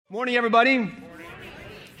Morning, everybody.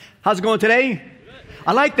 How's it going today?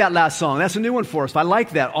 I like that last song. That's a new one for us. I like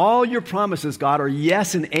that. All your promises, God, are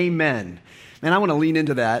yes and amen. And I want to lean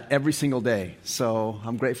into that every single day. So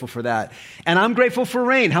I'm grateful for that. And I'm grateful for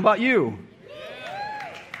rain. How about you?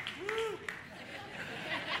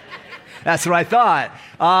 That's what I thought.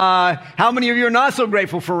 How many of you are not so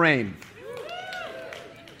grateful for rain?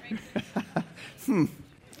 You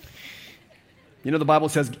know, the Bible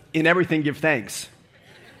says, in everything give thanks.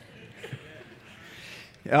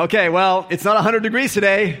 Okay, well, it's not 100 degrees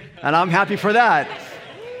today, and I'm happy for that.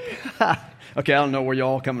 Okay, I don't know where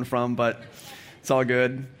y'all are coming from, but it's all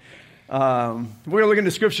good. We're going to look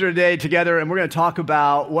into Scripture today together, and we're going to talk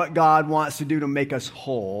about what God wants to do to make us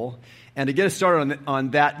whole. And to get us started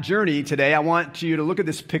on that journey today, I want you to look at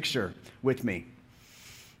this picture with me.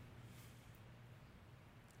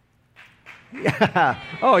 Yeah.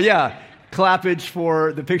 Oh, yeah. Clappage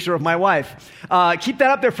for the picture of my wife. Keep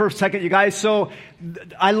that up there for a second, you guys. So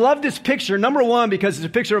I love this picture, number one, because it's a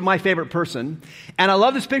picture of my favorite person. And I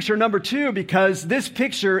love this picture, number two, because this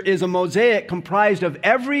picture is a mosaic comprised of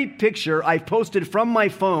every picture I've posted from my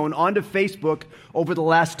phone onto Facebook over the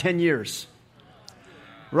last 10 years.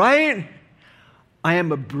 Right? I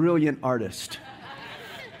am a brilliant artist.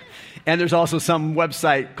 And there's also some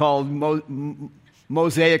website called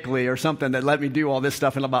Mosaically or something that let me do all this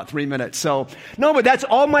stuff in about 3 minutes. So, no, but that's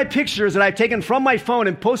all my pictures that I've taken from my phone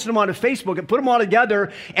and posted them onto Facebook and put them all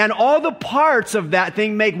together. And all the parts of that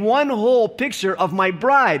thing make one whole picture of my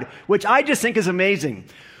bride, which I just think is amazing.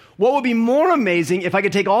 What would be more amazing if I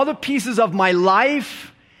could take all the pieces of my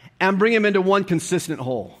life and bring them into one consistent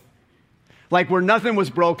whole? Like where nothing was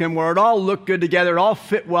broken, where it all looked good together, it all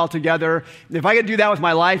fit well together. If I could do that with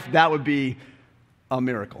my life, that would be a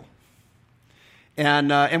miracle.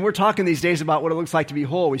 And we're talking these days about what it looks like to be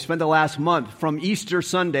whole. We spent the last month from Easter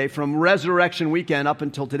Sunday, from Resurrection Weekend up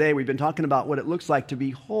until today, we've been talking about what it looks like to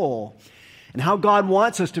be whole and how God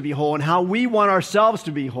wants us to be whole and how we want ourselves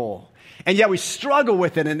to be whole. And yet we struggle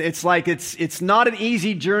with it, and it's like it's not an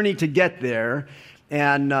easy journey to get there.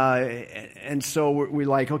 And so we're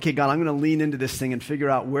like, okay, God, I'm going to lean into this thing and figure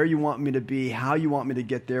out where you want me to be, how you want me to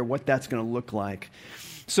get there, what that's going to look like.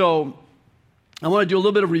 So I want to do a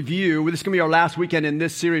little bit of review. This is going to be our last weekend in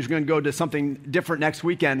this series. We're going to go to something different next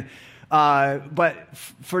weekend. But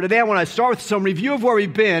for today, I want to start with some review of where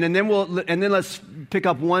we've been, and then let's pick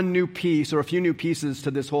up one new piece or a few new pieces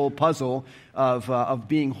to this whole puzzle of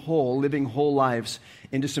being whole, living whole lives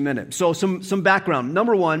in just a minute. So some background.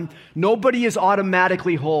 Number one, nobody is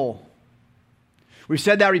automatically whole. We've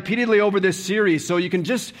said that repeatedly over this series. So you can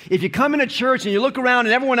just, if you come into church and you look around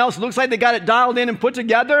and everyone else looks like they got it dialed in and put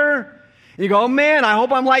together, you go, oh man, I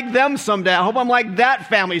hope I'm like them someday. I hope I'm like that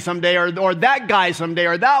family someday or that guy someday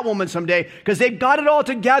or that woman someday because they've got it all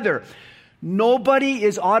together. Nobody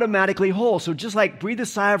is automatically whole. So just like breathe a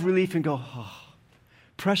sigh of relief and go, oh,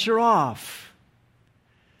 pressure off.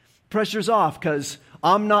 Pressure's off because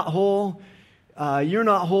I'm not whole. You're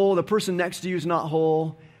not whole. The person next to you is not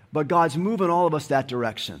whole. But God's moving all of us that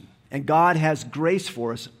direction. And God has grace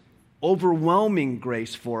for us, overwhelming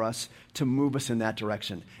grace for us to move us in that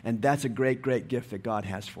direction. And that's a great, great gift that God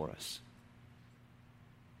has for us.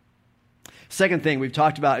 Second thing we've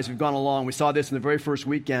talked about as we've gone along, we saw this in the very first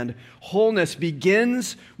weekend, wholeness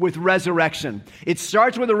begins with resurrection. It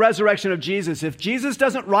starts with the resurrection of Jesus. If Jesus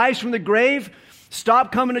doesn't rise from the grave,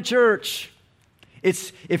 stop coming to church.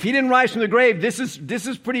 If he didn't rise from the grave, this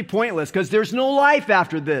is pretty pointless because there's no life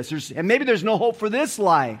after this. And maybe there's no hope for this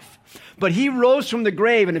life. But he rose from the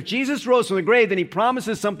grave, and if Jesus rose from the grave, then he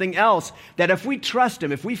promises something else, that if we trust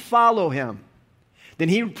him, if we follow him, then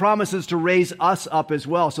he promises to raise us up as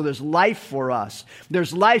well. So there's life for us.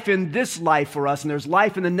 There's life in this life for us, and there's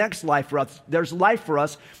life in the next life for us. There's life for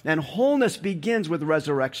us, and wholeness begins with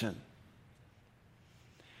resurrection.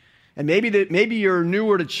 And maybe you're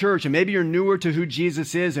newer to church, and maybe you're newer to who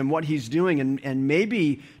Jesus is and what he's doing, and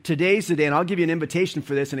maybe today's the day, and I'll give you an invitation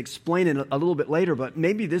for this and explain it a little bit later, but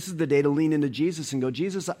maybe this is the day to lean into Jesus and go,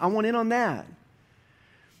 Jesus, I want in on that.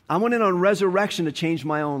 I want in on resurrection to change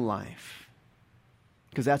my own life,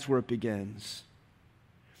 because that's where it begins.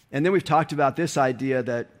 And then we've talked about this idea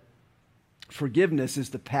that forgiveness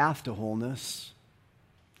is the path to wholeness.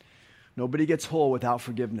 Nobody gets whole without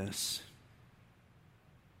forgiveness.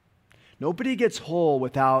 Nobody gets whole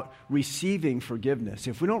without receiving forgiveness.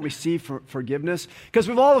 If we don't receive forgiveness, because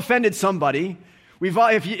we've all offended somebody.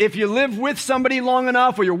 If you live with somebody long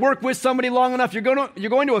enough or you work with somebody long enough, you're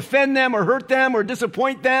going to offend them or hurt them or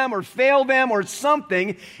disappoint them or fail them or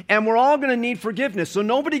something, and we're all going to need forgiveness. So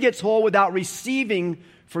nobody gets whole without receiving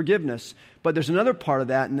forgiveness. But there's another part of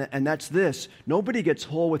that, and that's this. Nobody gets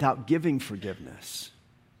whole without giving forgiveness.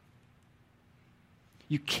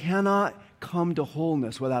 You cannot come to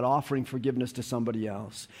wholeness without offering forgiveness to somebody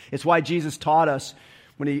else. It's why Jesus taught us,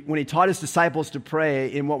 when he taught his disciples to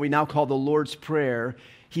pray in what we now call the Lord's Prayer,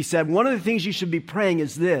 he said, one of the things you should be praying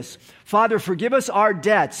is this: Father, forgive us our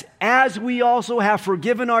debts as we also have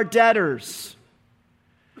forgiven our debtors.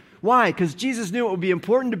 Why? Because Jesus knew it would be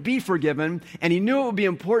important to be forgiven, and he knew it would be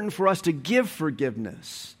important for us to give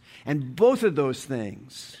forgiveness. And both of those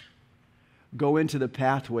things go into the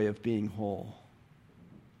pathway of being whole.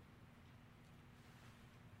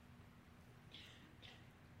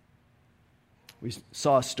 We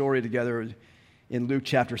saw a story together in Luke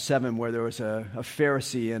chapter 7 where there was a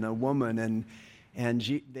Pharisee and a woman,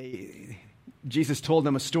 and Jesus told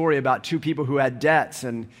them a story about two people who had debts,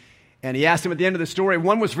 and he asked them at the end of the story,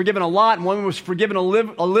 one was forgiven a lot and one was forgiven a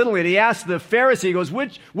little, and he asked the Pharisee, he goes,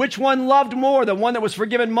 which one loved more, the one that was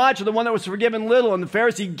forgiven much or the one that was forgiven little? And the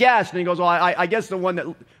Pharisee guessed, and he goes, well, I guess the one that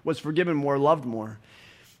was forgiven more loved more.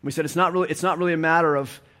 We said it's not really a matter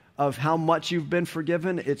of how much you've been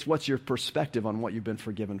forgiven, it's what's your perspective on what you've been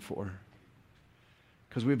forgiven for.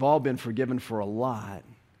 Because we've all been forgiven for a lot,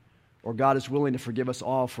 or God is willing to forgive us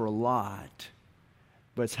all for a lot.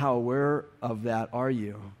 But it's how aware of that are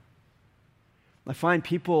you? I find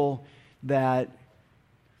people that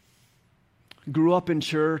grew up in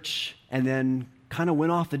church and then kind of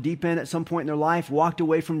went off the deep end at some point in their life, walked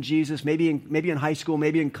away from Jesus, maybe in high school,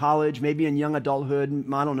 maybe in college, maybe in young adulthood,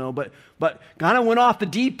 I don't know, but kind of went off the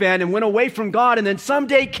deep end and went away from God, and then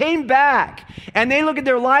someday came back, and they look at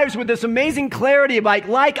their lives with this amazing clarity,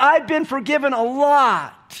 like I've been forgiven a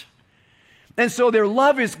lot, and so their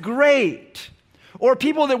love is great. Or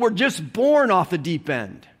people that were just born off the deep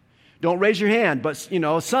end. Don't raise your hand, but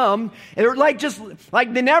some, they're like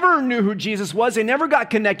they never knew who Jesus was. They never got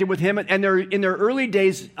connected with him, and they're in their early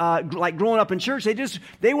days, like growing up in church,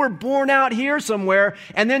 they were born out here somewhere,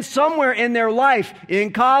 and then somewhere in their life,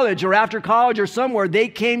 in college or after college or somewhere, they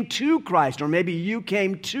came to Christ, or maybe you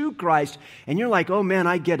came to Christ, and you're like, oh man,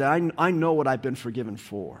 I get it. I know what I've been forgiven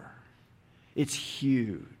for. It's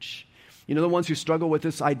huge. You know the ones who struggle with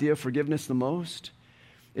this idea of forgiveness the most?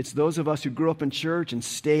 It's those of us who grew up in church and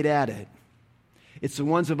stayed at it. It's the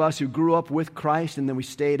ones of us who grew up with Christ and then we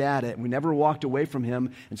stayed at it. We never walked away from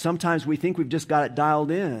him. And sometimes we think we've just got it dialed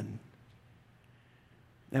in.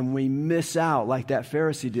 And we miss out, like that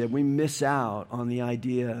Pharisee did. We miss out on the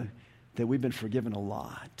idea that we've been forgiven a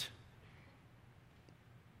lot.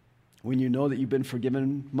 When you know that you've been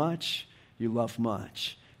forgiven much, you love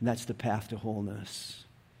much. And that's the path to wholeness.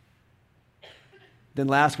 Then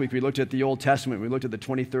last week we looked at the Old Testament. We looked at the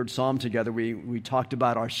 23rd Psalm together. We talked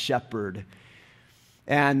about our shepherd.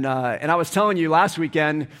 And I was telling you last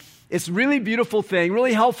weekend, it's a really beautiful thing,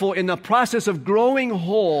 really helpful in the process of growing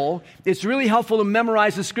whole. It's really helpful to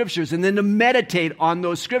memorize the scriptures and then to meditate on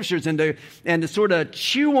those scriptures and to sort of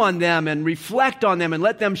chew on them and reflect on them and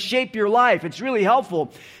let them shape your life. It's really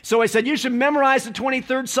helpful. So I said, you should memorize the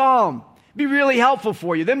 23rd Psalm. It'd be really helpful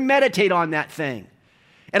for you. Then meditate on that thing.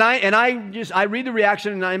 And I read the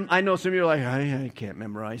reaction, and I know some of you are like, I can't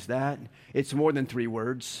memorize that. It's more than 3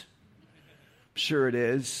 words. Sure it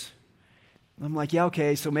is. I'm like, yeah,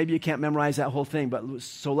 okay, so maybe you can't memorize that whole thing, but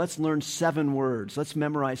so let's learn 7 words. Let's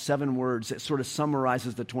memorize 7 words that sort of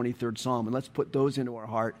summarizes the 23rd Psalm, and let's put those into our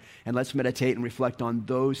heart, and let's meditate and reflect on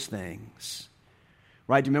those things.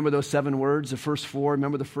 Right? Do you remember those 7 words, the first 4?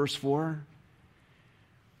 Remember the first 4?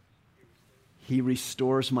 He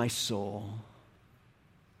restores my soul.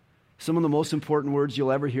 Some of the most important words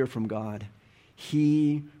you'll ever hear from God.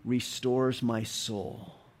 He restores my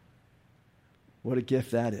soul. What a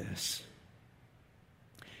gift that is.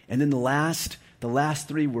 And then the last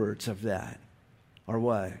 3 words of that are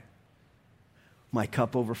what? My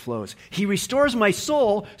cup overflows. He restores my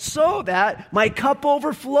soul so that my cup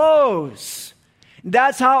overflows.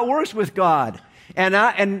 That's how it works with God. And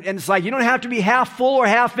it's like you don't have to be half full or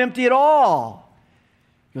half empty at all.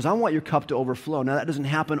 Because I want your cup to overflow. Now, that doesn't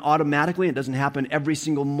happen automatically. It doesn't happen every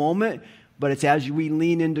single moment. But it's as we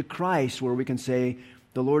lean into Christ where we can say,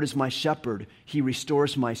 the Lord is my shepherd. He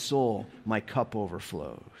restores my soul. My cup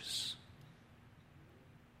overflows.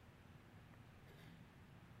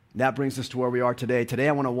 That brings us to where we are today. Today,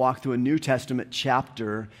 I want to walk through a New Testament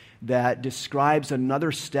chapter that describes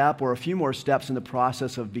another step or a few more steps in the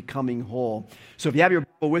process of becoming whole. So if you have your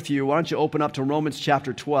Bible with you, why don't you open up to Romans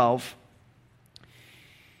chapter 12.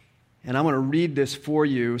 And I'm going to read this for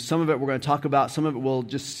you. Some of it we're going to talk about. Some of it we'll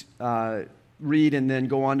just read and then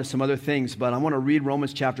go on to some other things. But I want to read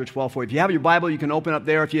Romans chapter 12 for you. If you have your Bible, you can open up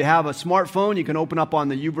there. If you have a smartphone, you can open up on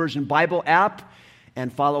the YouVersion Bible app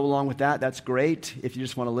and follow along with that. That's great. If you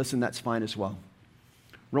just want to listen, that's fine as well.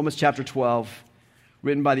 Romans chapter 12,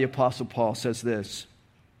 written by the Apostle Paul, says this.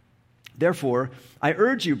 Therefore, I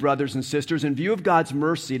urge you, brothers and sisters, in view of God's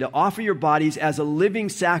mercy, to offer your bodies as a living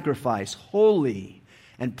sacrifice, holy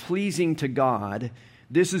and pleasing to God.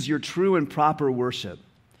 This is your true and proper worship.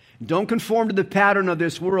 Don't conform to the pattern of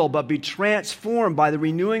this world, but be transformed by the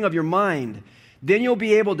renewing of your mind. Then you'll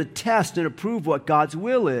be able to test and approve what God's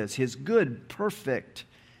will is, his good, perfect,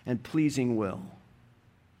 and pleasing will.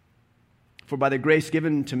 For by the grace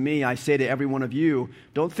given to me, I say to every one of you,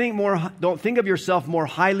 don't think of yourself more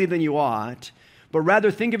highly than you ought, but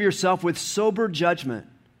rather think of yourself with sober judgment,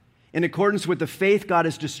 in accordance with the faith God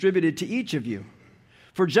has distributed to each of you.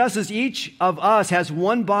 For just as each of us has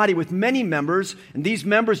one body with many members, and these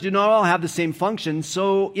members do not all have the same function,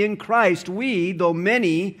 so in Christ we, though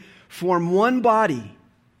many, form one body,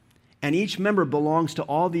 and each member belongs to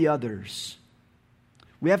all the others.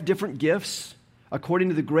 We have different gifts according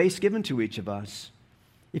to the grace given to each of us.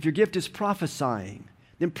 If your gift is prophesying,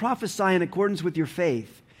 then prophesy in accordance with your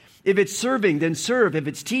faith. If it's serving, then serve. If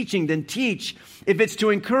it's teaching, then teach. If it's to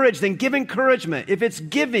encourage, then give encouragement. If it's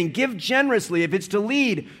giving, give generously. If it's to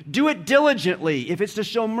lead, do it diligently. If it's to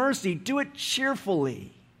show mercy, do it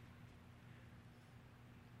cheerfully.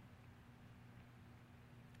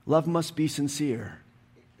 Love must be sincere.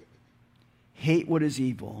 Hate what is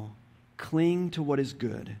evil. Cling to what is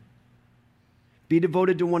good. Be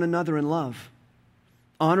devoted to one another in love.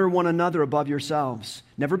 Honor one another above yourselves.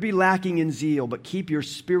 Never be lacking in zeal, but keep your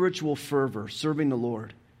spiritual fervor, serving the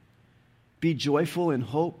Lord. Be joyful in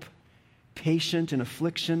hope, patient in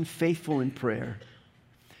affliction, faithful in prayer.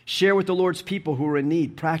 Share with the Lord's people who are in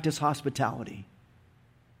need. Practice hospitality.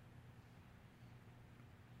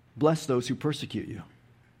 Bless those who persecute you.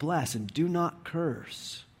 Bless and do not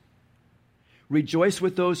curse. Rejoice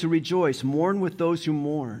with those who rejoice. Mourn with those who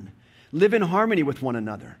mourn. Live in harmony with one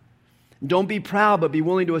another. Don't be proud, but be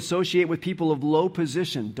willing to associate with people of low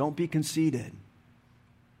position. Don't be conceited.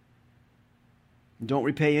 Don't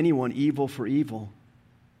repay anyone evil for evil.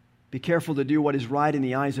 Be careful to do what is right in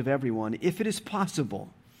the eyes of everyone. If it is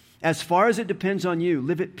possible, as far as it depends on you,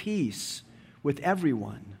 live at peace with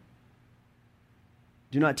everyone.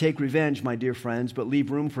 Do not take revenge, my dear friends, but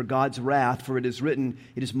leave room for God's wrath, for it is written,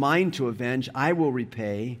 "It is mine to avenge, I will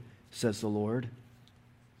repay," says the Lord.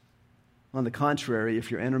 On the contrary, if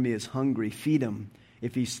your enemy is hungry, feed him.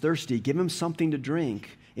 If he's thirsty, give him something to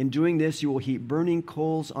drink. In doing this, you will heap burning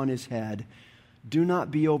coals on his head. Do not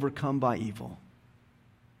be overcome by evil,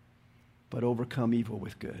 but overcome evil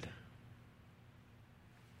with good.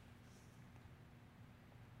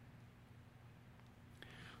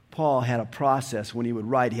 Paul had a process when he would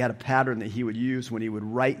write. He had a pattern that he would use when he would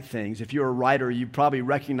write things. If you're a writer, you probably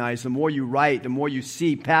recognize the more you write, the more you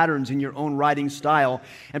see patterns in your own writing style.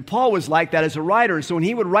 And Paul was like that as a writer. And so when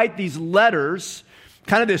he would write these letters,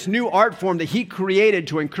 kind of this new art form that he created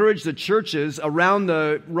to encourage the churches around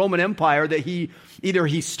the Roman Empire, that either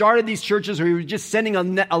he started these churches or he was just sending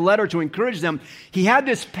a letter to encourage them. He had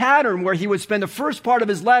this pattern where he would spend the first part of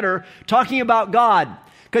his letter talking about God.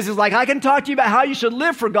 Because it's like, I can talk to you about how you should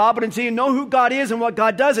live for God, but until you know who God is and what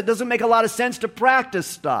God does, it doesn't make a lot of sense to practice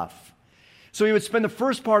stuff. So he would spend the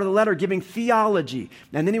first part of the letter giving theology,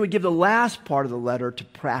 and then he would give the last part of the letter to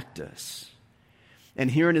practice. And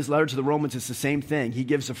here in his letter to the Romans, it's the same thing. He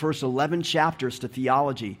gives the first 11 chapters to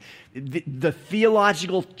theology. The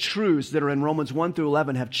theological truths that are in Romans 1 through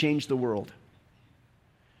 11 have changed the world.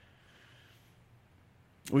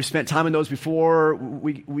 We've spent time in those before.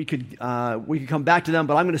 We could come back to them,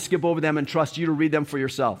 but I'm going to skip over them and trust you to read them for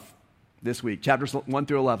yourself this week, chapters 1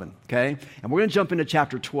 through 11, okay? And we're going to jump into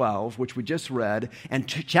chapter 12, which we just read, and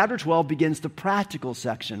chapter 12 begins the practical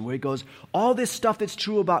section where he goes, all this stuff that's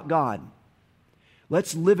true about God,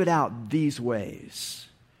 let's live it out these ways,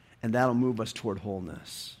 and that'll move us toward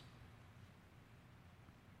wholeness.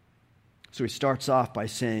 So he starts off by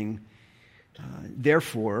saying,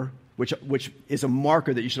 therefore, which is a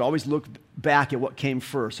marker that you should always look back at what came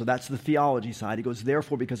first. So that's the theology side. He goes,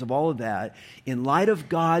 therefore, because of all of that, in light of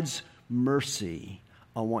God's mercy,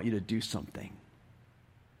 I want you to do something.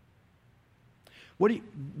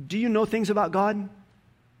 Do you know things about God?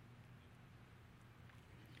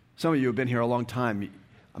 Some of you have been here a long time.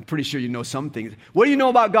 I'm pretty sure you know some things. What do you know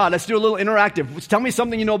about God? Let's do a little interactive. Tell me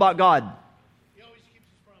something you know about God. He always keeps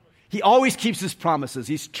his promises. He always keeps his promises.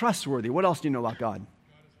 He's trustworthy. What else do you know about God?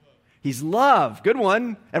 He's love. Good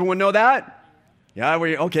one. Everyone know that? Yeah,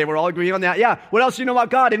 we're all agreeing on that. Yeah. What else do you know about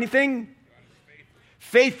God? Anything? God is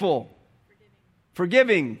faithful.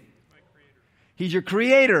 Forgiving. He's your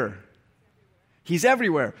creator. He's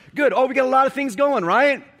everywhere. Good. Oh, we got a lot of things going,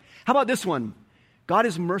 right? How about this one? God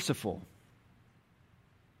is merciful.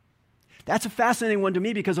 That's a fascinating one to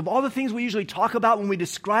me because of all the things we usually talk about when we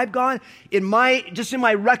describe God, in my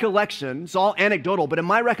recollection, it's all anecdotal, but in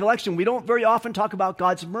my recollection, we don't very often talk about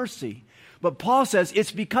God's mercy. But Paul says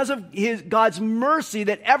it's because of God's mercy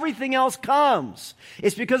that everything else comes.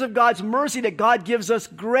 It's because of God's mercy that God gives us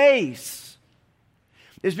grace.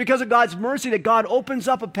 It's because of God's mercy that God opens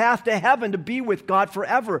up a path to heaven to be with God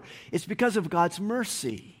forever. It's because of God's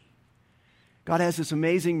mercy. God has this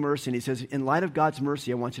amazing mercy, and he says, in light of God's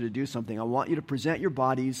mercy, I want you to do something. I want you to present your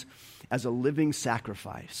bodies as a living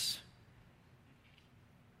sacrifice.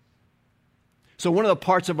 So one of the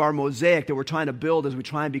parts of our mosaic that we're trying to build as we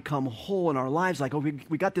try and become whole in our lives, like,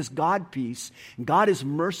 we got this God piece, and God is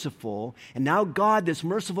merciful, and now God, this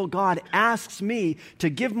merciful God, asks me to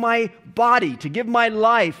give my body, to give my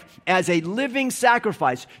life as a living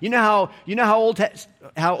sacrifice. You know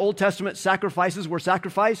how Old Testament sacrifices were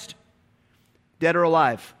sacrificed? Dead or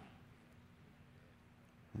alive?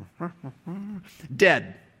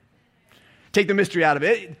 Dead. Take the mystery out of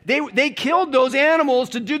it. They killed those animals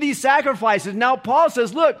to do these sacrifices. Now Paul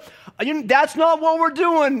says, look, that's not what we're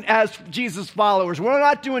doing as Jesus followers. We're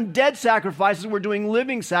not doing dead sacrifices. We're doing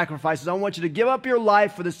living sacrifices. I want you to give up your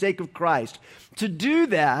life for the sake of Christ. To do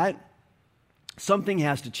that, something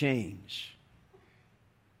has to change.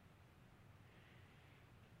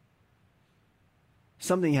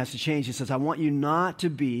 Something has to change. He says, I want you not to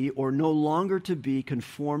be or no longer to be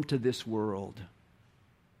conformed to this world.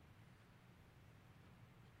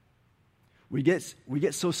 We get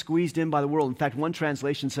so squeezed in by the world. In fact, one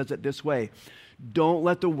translation says it this way: don't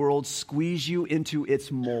let the world squeeze you into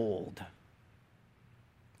its mold.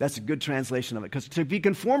 That's a good translation of it, because to be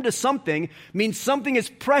conformed to something means something is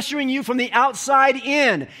pressuring you from the outside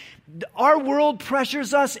in. Our world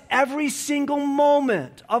pressures us every single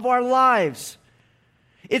moment of our lives.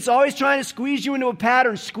 It's always trying to squeeze you into a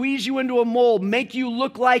pattern, squeeze you into a mold, make you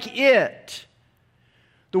look like it.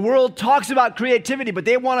 The world talks about creativity, but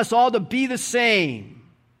they want us all to be the same.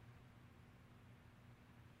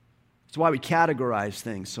 That's why we categorize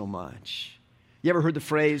things so much. You ever heard the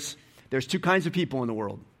phrase, there's two kinds of people in the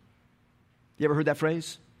world? You ever heard that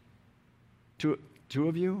phrase? Two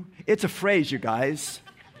of you? It's a phrase, you guys.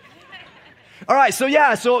 All right, so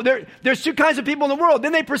there's two kinds of people in the world.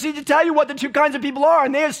 Then they proceed to tell you what the two kinds of people are,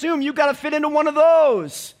 and they assume you've got to fit into one of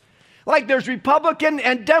those. Like there's Republican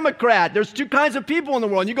and Democrat. There's two kinds of people in the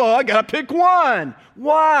world. And you go, I got to pick one.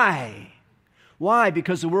 Why? Why?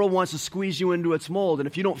 Because the world wants to squeeze you into its mold. And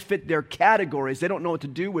if you don't fit their categories, they don't know what to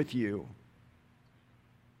do with you.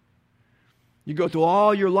 You go through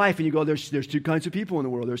all your life and you go, there's two kinds of people in the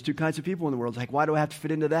world. There's two kinds of people in the world. It's like, why do I have to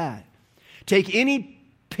fit into that? Take any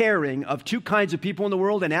pairing of two kinds of people in the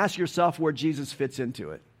world and ask yourself where Jesus fits into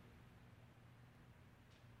it.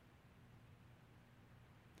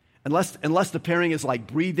 Unless the pairing is like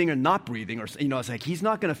breathing or not breathing, or it's like he's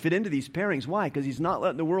not going to fit into these pairings. Why? Because he's not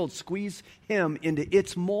letting the world squeeze him into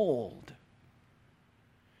its mold.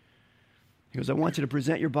 He goes, I want you to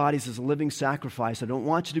present your bodies as a living sacrifice. I don't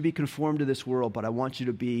want you to be conformed to this world, but I want you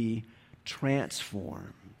to be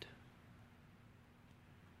transformed.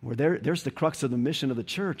 Well, there's the crux of the mission of the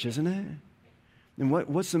church, isn't it? And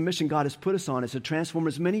what's the mission God has put us on? It's to transform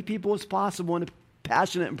as many people as possible into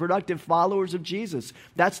passionate and productive followers of Jesus.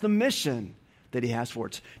 That's the mission that he has for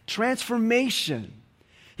us. Transformation.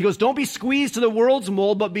 He goes, don't be squeezed to the world's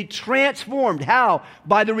mold, but be transformed. How?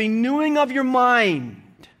 By the renewing of your mind.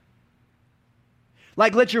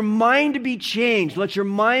 Like, let your mind be changed. Let your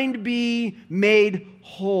mind be made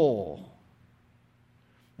whole.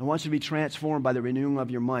 I want you to be transformed by the renewing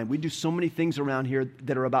of your mind. We do so many things around here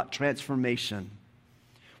that are about transformation.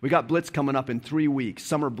 We got Blitz coming up in 3 weeks,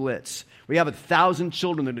 Summer Blitz. We have 1,000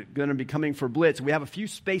 children that are going to be coming for Blitz. We have a few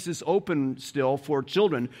spaces open still for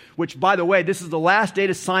children, which, by the way, this is the last day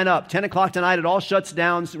to sign up. 10 o'clock tonight, it all shuts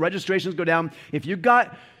down. Registrations go down. If you've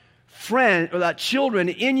got children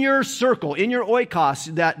in your circle, in your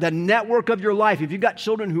oikos, the network of your life, if you've got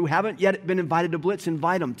children who haven't yet been invited to Blitz,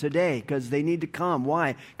 invite them today because they need to come.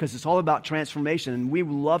 Why? Because it's all about transformation, and we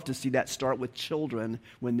would love to see that start with children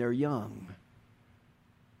when they're young.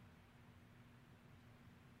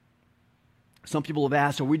 Some people have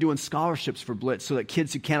asked, are we doing scholarships for Blitz so that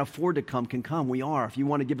kids who can't afford to come can come? We are. If you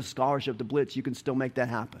want to give a scholarship to Blitz, you can still make that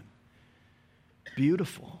happen.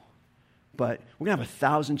 Beautiful. But we're going to have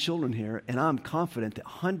 1,000 children here, and I'm confident that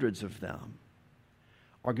hundreds of them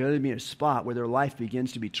are going to be in a spot where their life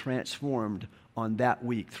begins to be transformed on that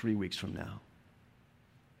week, 3 weeks from now.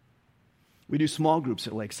 We do small groups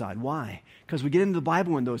at Lakeside. Why? Because we get into the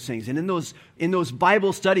Bible in those things. And in those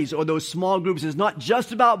Bible studies or those small groups, it's not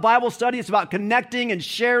just about Bible study. It's about connecting and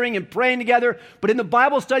sharing and praying together. But in the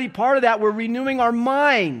Bible study part of that, we're renewing our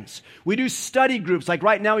minds. We do study groups. Like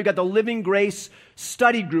right now, we've got the Living Grace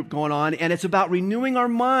study group going on, and it's about renewing our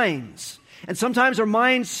minds. And sometimes our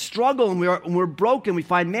minds struggle and we're broken. We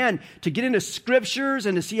find, man, to get into scriptures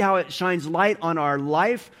and to see how it shines light on our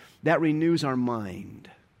life, that renews our mind.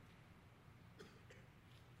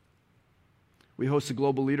 We host a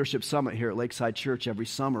Global Leadership Summit here at Lakeside Church every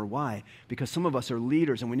summer. Why? Because some of us are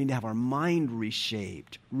leaders and we need to have our mind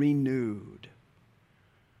reshaped, renewed.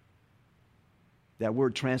 That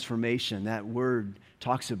word transformation, that word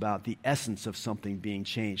talks about the essence of something being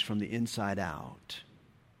changed from the inside out.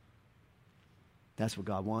 That's what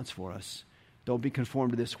God wants for us. Don't be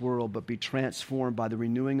conformed to this world, but be transformed by the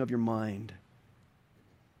renewing of your mind.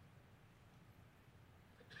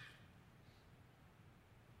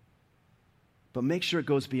 But make sure it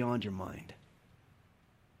goes beyond your mind.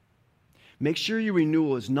 Make sure your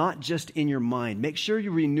renewal is not just in your mind. Make sure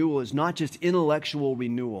your renewal is not just intellectual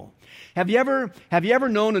renewal. Have you ever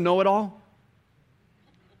known a know-it-all?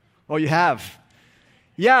 Oh, you have.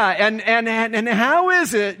 Yeah, and how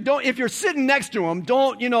is it? If you're sitting next to them,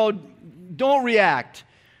 don't react.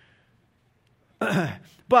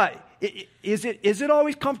 But is it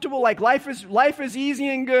always comfortable? Like life is easy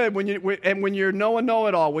and good when you're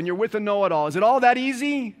know-it-all, when you're with a know-it-all. Is it all that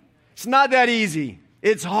easy? It's not that easy.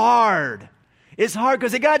 It's hard. It's hard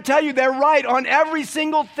because they got to tell you they're right on every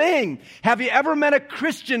single thing. Have you ever met a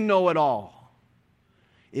Christian know-it-all?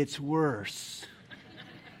 It's worse.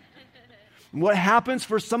 What happens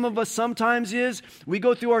for some of us sometimes is we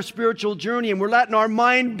go through our spiritual journey and we're letting our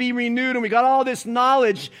mind be renewed and we got all this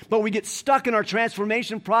knowledge, but we get stuck in our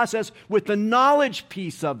transformation process with the knowledge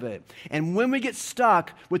piece of it. And when we get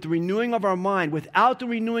stuck with the renewing of our mind, without the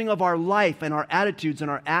renewing of our life and our attitudes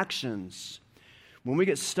and our actions, when we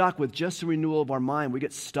get stuck with just the renewal of our mind, we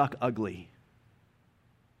get stuck ugly.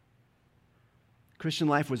 Christian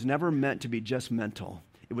life was never meant to be just mental.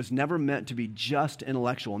 It was never meant to be just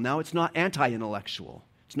intellectual. Now it's not anti-intellectual.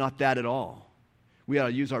 It's not that at all. We ought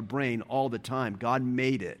to use our brain all the time. God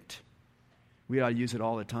made it. We ought to use it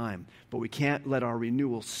all the time. But we can't let our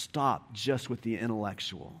renewal stop just with the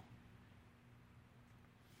intellectual.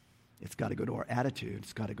 It's got to go to our attitude.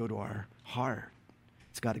 It's got to go to our heart.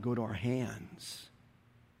 It's got to go to our hands.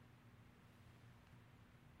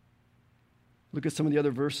 Look at some of the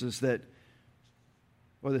other verses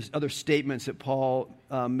or the other statements that Paul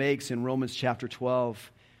makes in Romans chapter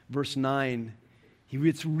 12, verse 9.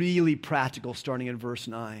 It's really practical starting in verse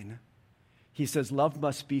 9. He says, love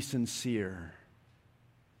must be sincere.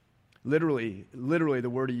 Literally, the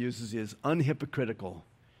word he uses is unhypocritical.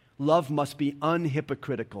 Love must be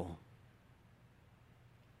unhypocritical.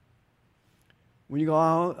 When you go,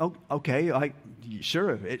 oh, okay,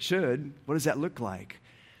 sure, it should. What does that look like?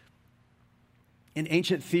 In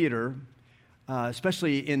ancient theater,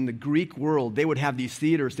 especially in the Greek world, they would have these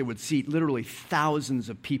theaters that would seat literally thousands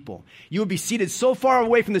of people. You would be seated so far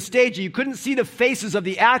away from the stage that you couldn't see the faces of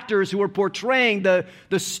the actors who were portraying the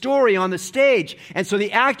story on the stage. And so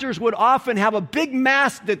the actors would often have a big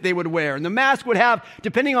mask that they would wear. And the mask would have,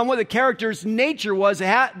 depending on what the character's nature was,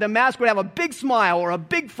 the mask would have a big smile or a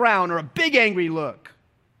big frown or a big angry look.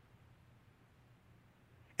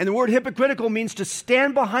 And the word hypocritical means to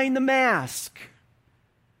stand behind the mask.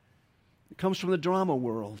 Comes from the drama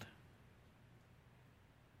world.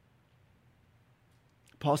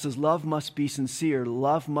 Paul says love must be sincere.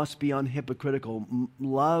 Love must be unhypocritical.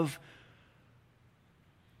 Love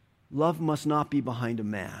must not be behind a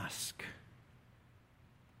mask.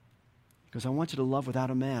 Because I want you to love without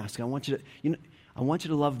a mask. I want you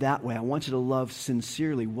to love that way. I want you to love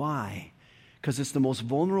sincerely. Why? Because it's the most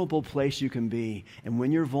vulnerable place you can be. And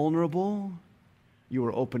when you're vulnerable, you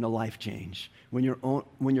are open to life change. When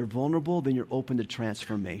you're vulnerable, then you're open to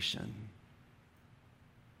transformation.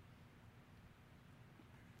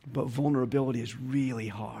 But vulnerability is really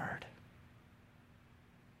hard.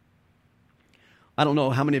 I don't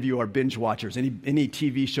know how many of you are binge watchers. Any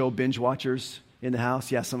TV show binge watchers in the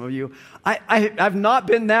house? Yeah, some of you. I've not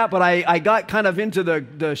been that, but I got kind of into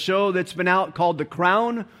the show that's been out called The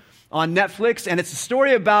Crown on Netflix, and it's a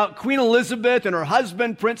story about Queen Elizabeth and her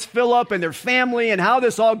husband, Prince Philip, and their family, and how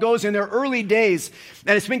this all goes in their early days.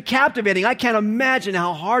 And it's been captivating. I can't imagine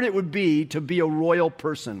how hard it would be to be a royal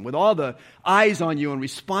person with all the eyes on you and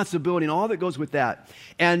responsibility and all that goes with that.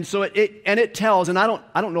 And so it tells, and I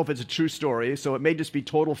don't know if it's a true story, so it may just be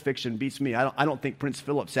total fiction, beats me. I don't think Prince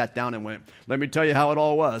Philip sat down and went, let me tell you how it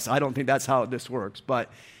all was. I don't think that's how this works. But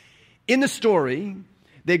in the story,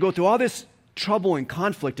 they go through all this trouble and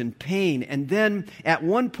conflict and pain. And then at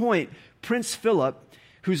one point, Prince Philip,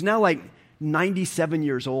 who's now like 97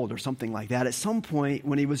 years old or something like that, at some point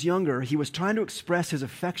when he was younger, he was trying to express his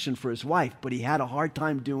affection for his wife, but he had a hard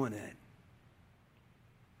time doing it.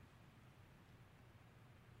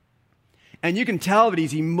 And you can tell that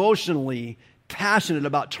he's emotionally passionate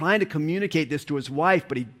about trying to communicate this to his wife,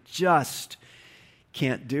 but he just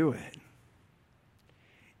can't do it.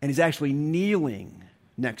 And he's actually kneeling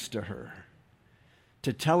next to her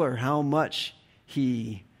to tell her how much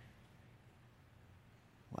he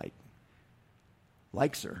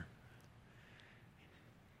likes her.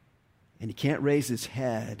 And he can't raise his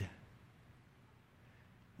head.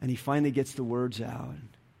 And he finally gets the words out.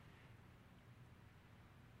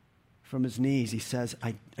 From his knees, he says,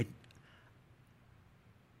 I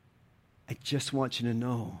just want you to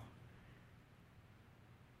know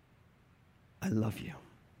I love you.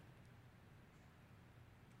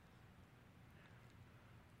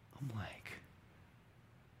 I'm like,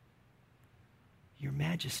 Your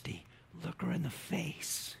Majesty, look her in the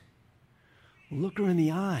face. Look her in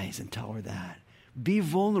the eyes and tell her that. Be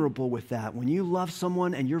vulnerable with that. When you love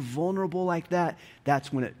someone and you're vulnerable like that,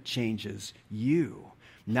 that's when it changes you.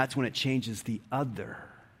 And that's when it changes the other.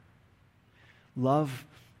 Love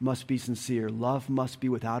must be sincere. Love must be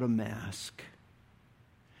without a mask.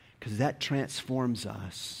 Because that transforms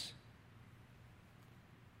us.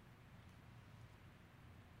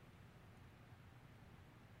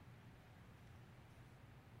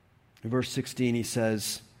 In verse 16, he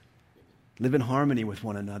says, live in harmony with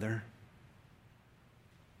one another.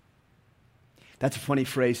 That's a funny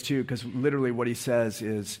phrase, too, because literally what he says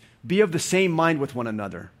is, be of the same mind with one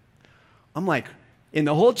another. I'm like, in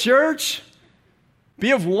the whole church? Be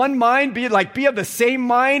of one mind? Be of the same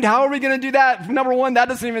mind? How are we going to do that? Number one, that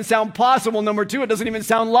doesn't even sound possible. Number two, it doesn't even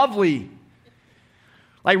sound lovely.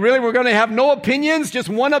 Like, really, we're going to have no opinions, just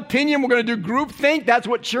one opinion? We're going to do groupthink? That's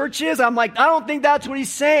what church is? I'm like, I don't think that's what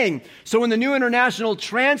he's saying. So when the New International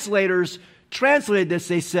Translators translated this,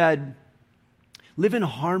 they said, live in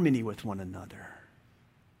harmony with one another.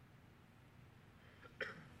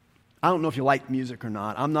 I don't know if you like music or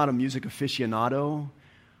not. I'm not a music aficionado,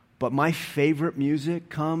 but my favorite music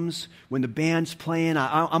comes when the band's playing.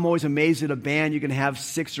 I'm always amazed at a band. You can have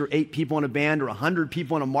 6 or 8 people in a band or 100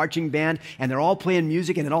 people in a marching band, and they're all playing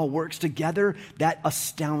music and it all works together. That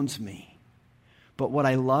astounds me. But what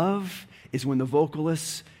I love is when the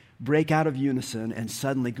vocalists break out of unison and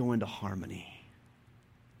suddenly go into harmony.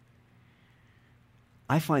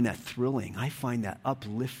 I find that thrilling. I find that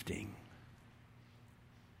uplifting.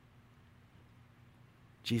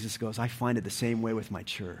 Jesus goes, I find it the same way with my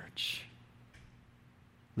church.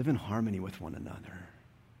 Live in harmony with one another.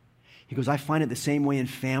 He goes, I find it the same way in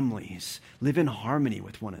families. Live in harmony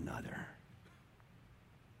with one another.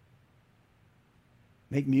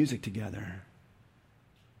 Make music together.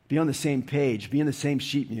 Be on the same page. Be in the same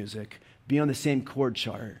sheet music. Be on the same chord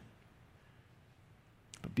chart.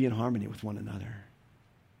 But be in harmony with one another.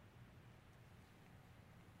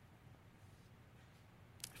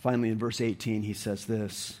 Finally, in verse 18, he says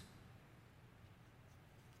this.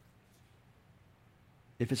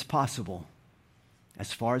 If it's possible,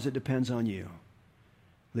 as far as it depends on you,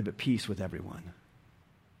 live at peace with everyone.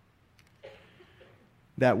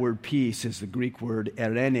 That word peace is the Greek word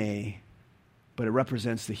eirene, but it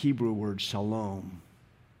represents the Hebrew word shalom.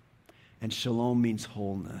 And shalom means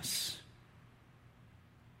wholeness.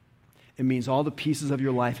 It means all the pieces of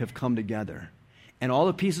your life have come together. And all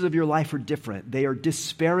the pieces of your life are different. They are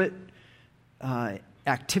disparate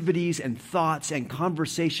activities and thoughts and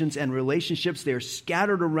conversations and relationships. They are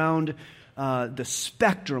scattered around the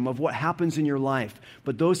spectrum of what happens in your life.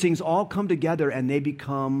 But those things all come together and they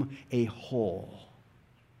become a whole.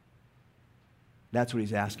 That's what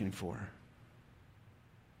he's asking for.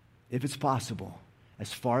 If it's possible,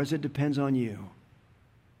 as far as it depends on you,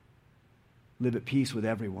 live at peace with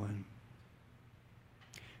everyone.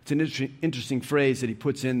 It's an interesting phrase that he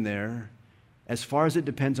puts in there, as far as it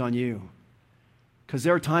depends on you. Because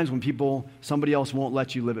there are times when somebody else won't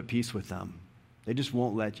let you live at peace with them. They just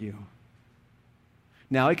won't let you.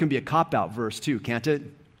 Now, it can be a cop-out verse too, can't it?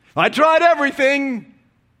 I tried everything.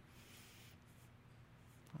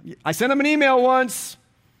 I sent them an email once,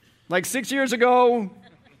 like 6 years ago.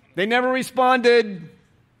 They never responded.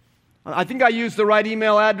 I think I used the right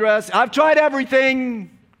email address. I've tried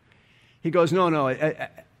everything. He goes, no.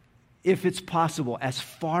 If it's possible, as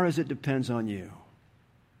far as it depends on you,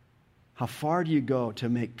 how far do you go to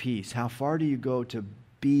make peace? How far do you go to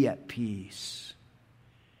be at peace?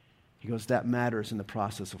 He goes, that matters in the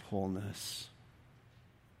process of wholeness.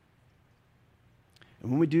 And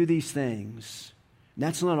when we do these things, And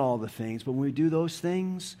that's not all the things, but when we do those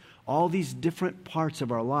things, all these different parts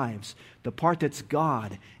of our lives, the part that's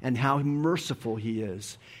God and how merciful He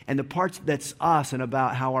is, and the parts that's us and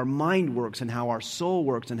about how our mind works and how our soul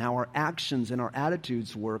works and how our actions and our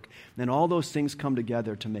attitudes work, then all those things come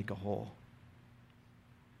together to make a whole.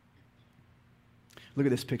 Look at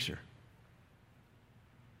this picture.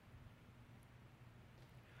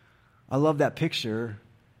 I love that picture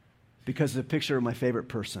because it's a picture of my favorite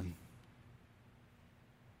person.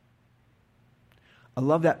 I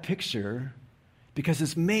love that picture because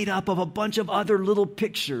it's made up of a bunch of other little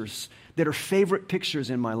pictures that are favorite pictures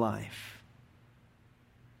in my life.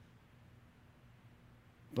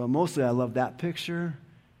 But mostly I love that picture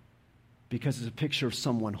because it's a picture of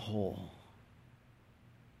someone whole.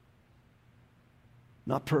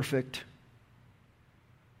 Not perfect,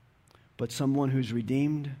 but someone who's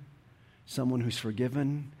redeemed, someone who's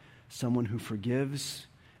forgiven, someone who forgives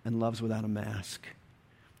and loves without a mask.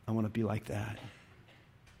 I want to be like that.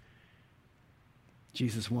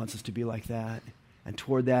 Jesus wants us to be like that. And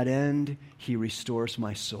toward that end, He restores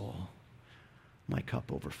my soul. My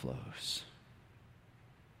cup overflows.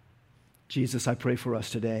 Jesus, I pray for us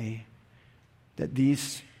today that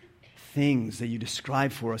these things that You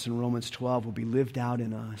describe for us in Romans 12 will be lived out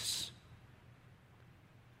in us.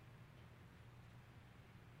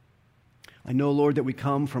 I know, Lord, that we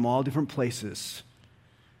come from all different places.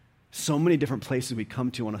 So many different places we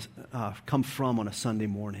come from on a Sunday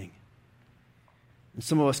morning. And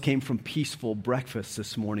some of us came from peaceful breakfasts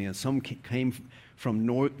this morning, and some came from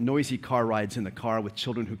noisy car rides in the car with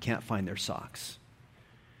children who can't find their socks.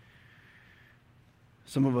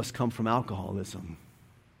 Some of us come from alcoholism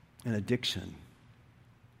and addiction.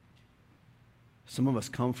 Some of us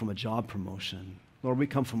come from a job promotion. Lord, we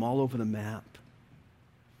come from all over the map.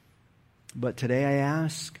 But today I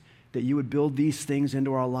ask that You would build these things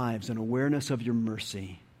into our lives, an awareness of Your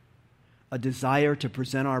mercy, a desire to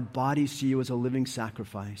present our bodies to You as a living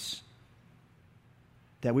sacrifice,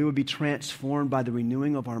 that we would be transformed by the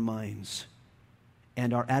renewing of our minds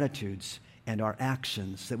and our attitudes and our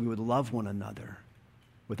actions, that we would love one another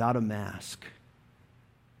without a mask,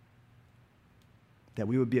 that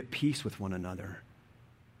we would be at peace with one another,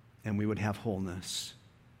 and we would have wholeness.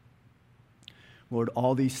 Lord,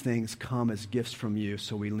 all these things come as gifts from You,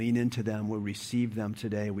 so we lean into them, we receive them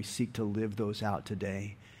today, we seek to live those out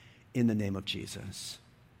today. In the name of Jesus,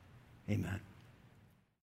 amen.